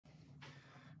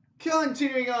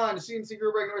Continuing on, CNC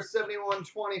Group Break number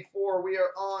 7124. We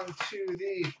are on to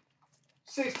the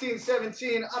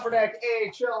 16-17 Upper Deck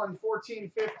AHL and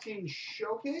 14-15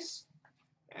 Showcase.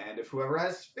 And if whoever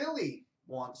has Philly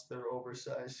wants their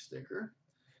oversized sticker,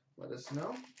 let us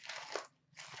know.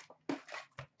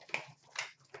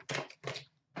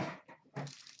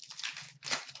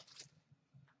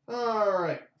 All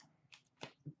right.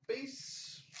 Base.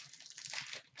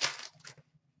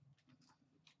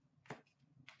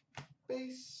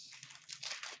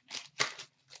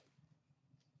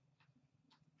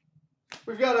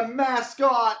 We've got a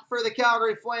mascot for the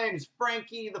Calgary Flames,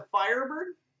 Frankie the Firebird.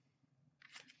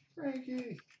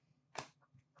 Frankie.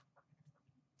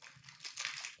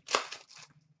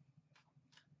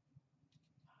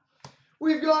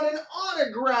 We've got an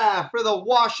autograph for the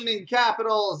Washington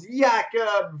Capitals,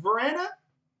 Jakub Vrana.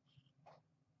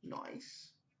 Nice.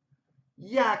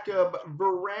 Jakub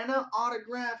Vrana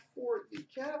autograph for the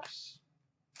Caps.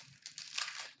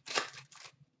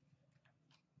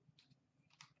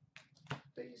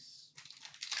 Base.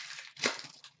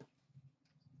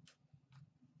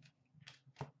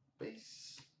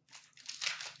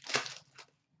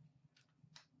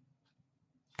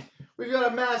 We've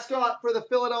got a mascot for the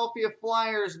Philadelphia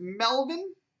Flyers,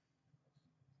 Melvin.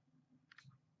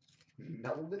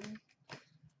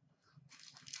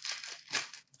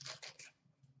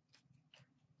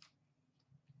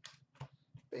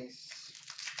 Base.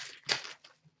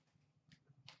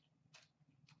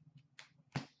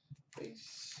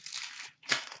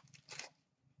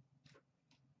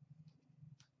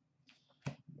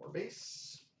 More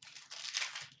base.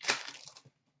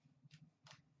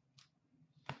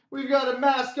 We've got a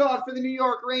mascot for the New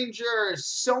York Rangers,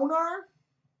 Sonar.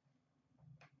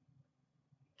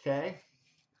 Okay.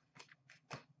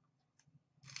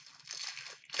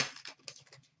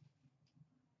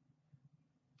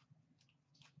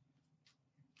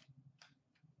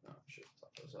 Oh, shit.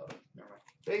 Thought those out. Never mind.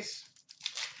 Base.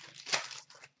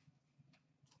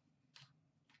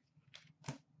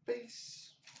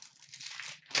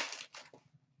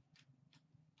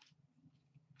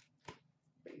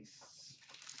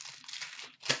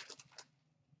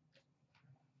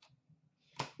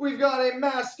 We've got a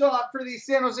mascot for the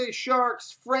San Jose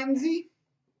Sharks, Frenzy.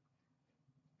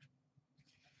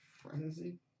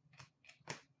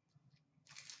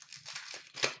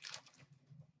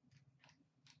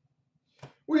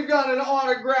 We've got an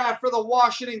autograph for the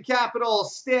Washington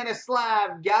Capitals,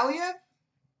 Stanislav Galiev.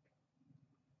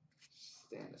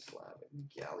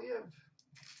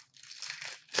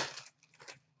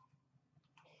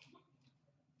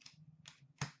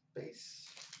 Base.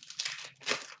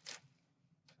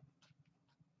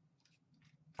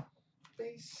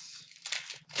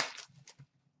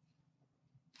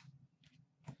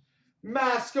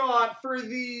 Mascot for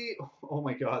the, oh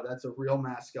my God, that's a real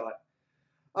mascot.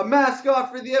 A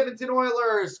mascot for the Edmonton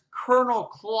Oilers, Colonel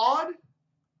Claude.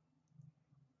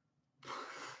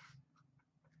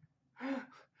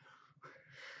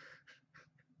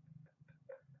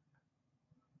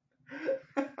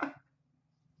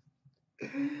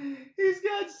 He's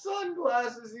got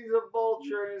sunglasses, he's a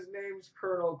vulture, and his name's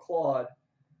Colonel Claude.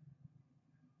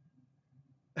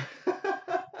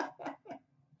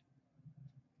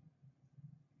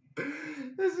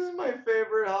 This is my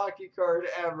favorite hockey card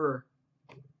ever.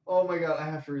 Oh my God, I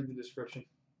have to read the description.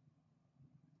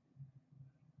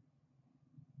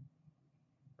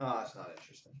 Oh, that's not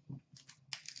interesting.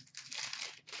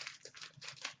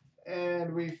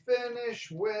 And we finish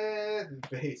with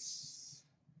base.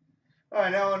 All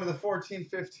right, now on to the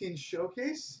 14-15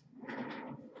 Showcase.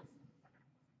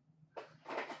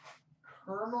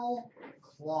 Colonel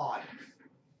Claude.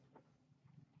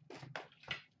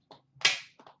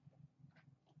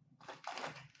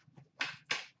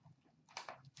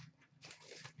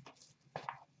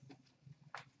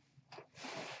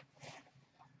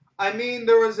 I mean,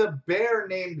 there was a bear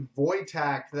named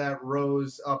Wojtek that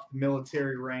rose up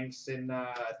military ranks in,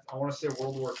 I want to say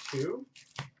World War II.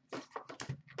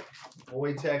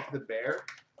 Wojtek the bear.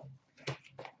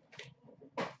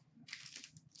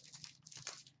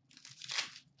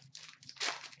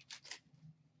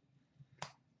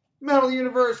 Metal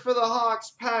Universe for the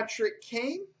Hawks, Patrick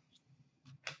Kane.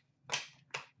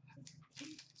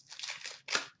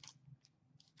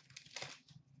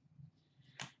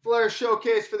 Flair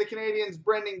Showcase for the Canadiens,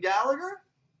 Brendan Gallagher.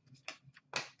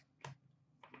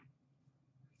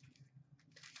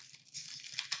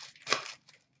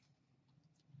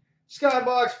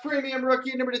 Skybox Premium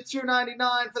Rookie number to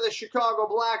 299 for the Chicago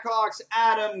Blackhawks,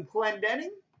 Adam Clendenning.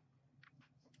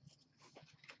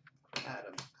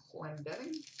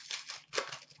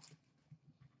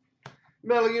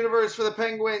 Metal Universe for the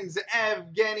Penguins,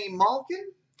 Evgeny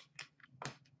Malkin.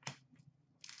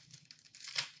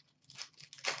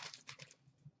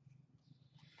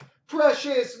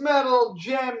 Precious Metal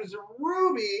Gems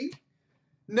Ruby,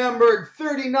 numbered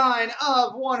 39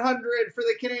 of 100 for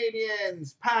the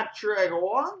Canadians, Patrick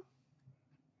Waugh.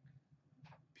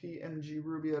 PMG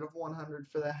Ruby out of 100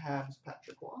 for the Habs,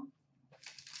 Patrick Waugh.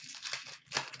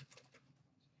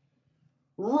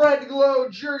 Red Glow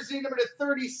jersey number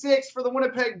 36 for the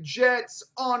Winnipeg Jets,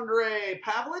 Ondrej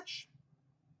Pavelec.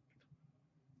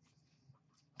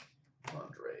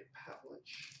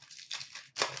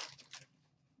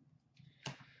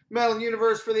 Metal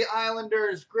Universe for the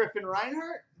Islanders, Griffin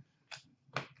Reinhart.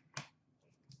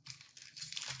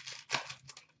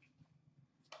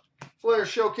 Flair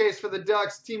Showcase for the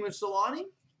Ducks, Teemu Selanne.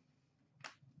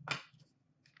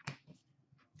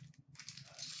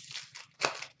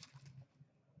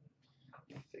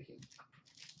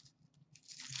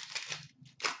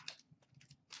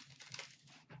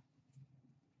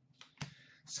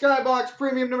 Skybox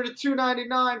Premium number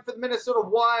 299 for the Minnesota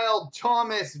Wild,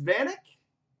 Thomas Vanek.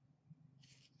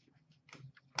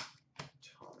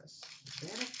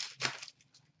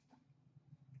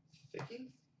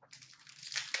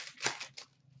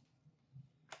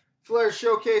 Flair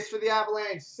Showcase for the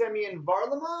Avalanche, Semyon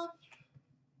Varlamov.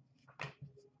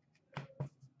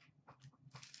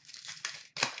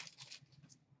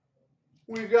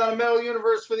 We've got a Metal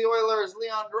Universe for the Oilers,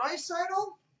 Leon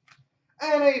Draisaitl.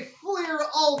 And a Fleer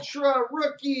Ultra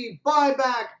Rookie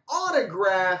Buyback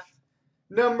Autograph,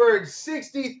 numbered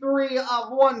 63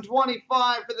 of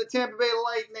 125 for the Tampa Bay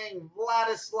Lightning,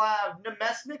 Vladislav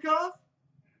Nemesnikov.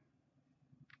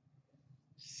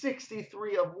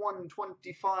 63 of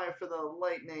 125 for the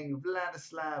Lightning,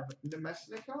 Vladislav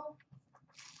Nemesnikov.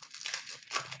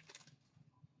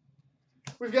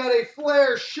 We've got a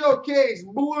Flair Showcase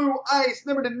Blue Ice,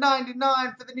 number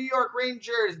 99 for the New York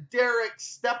Rangers, Derek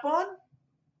Stepan.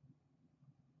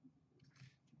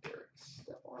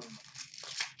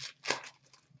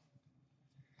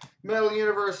 Metal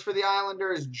Universe for the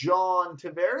Islanders, John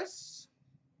Tavares.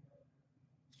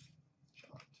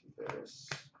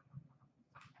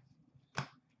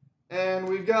 And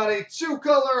we've got a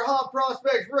two-color Hot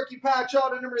Prospects rookie patch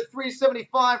auto number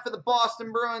 375 for the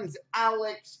Boston Bruins,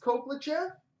 Alex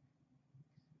Koklachev.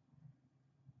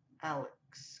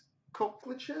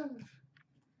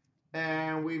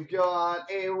 And we've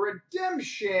got a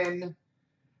redemption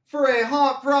for a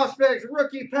Hot Prospects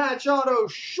rookie patch auto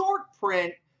short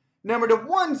print, number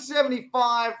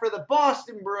 175 for the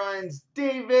Boston Bruins,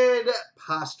 David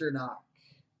Pastrnak.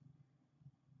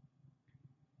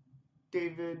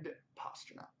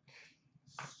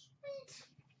 Sweet.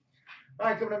 All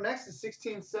right, coming up next is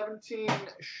 16-17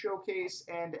 Showcase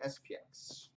and SPX.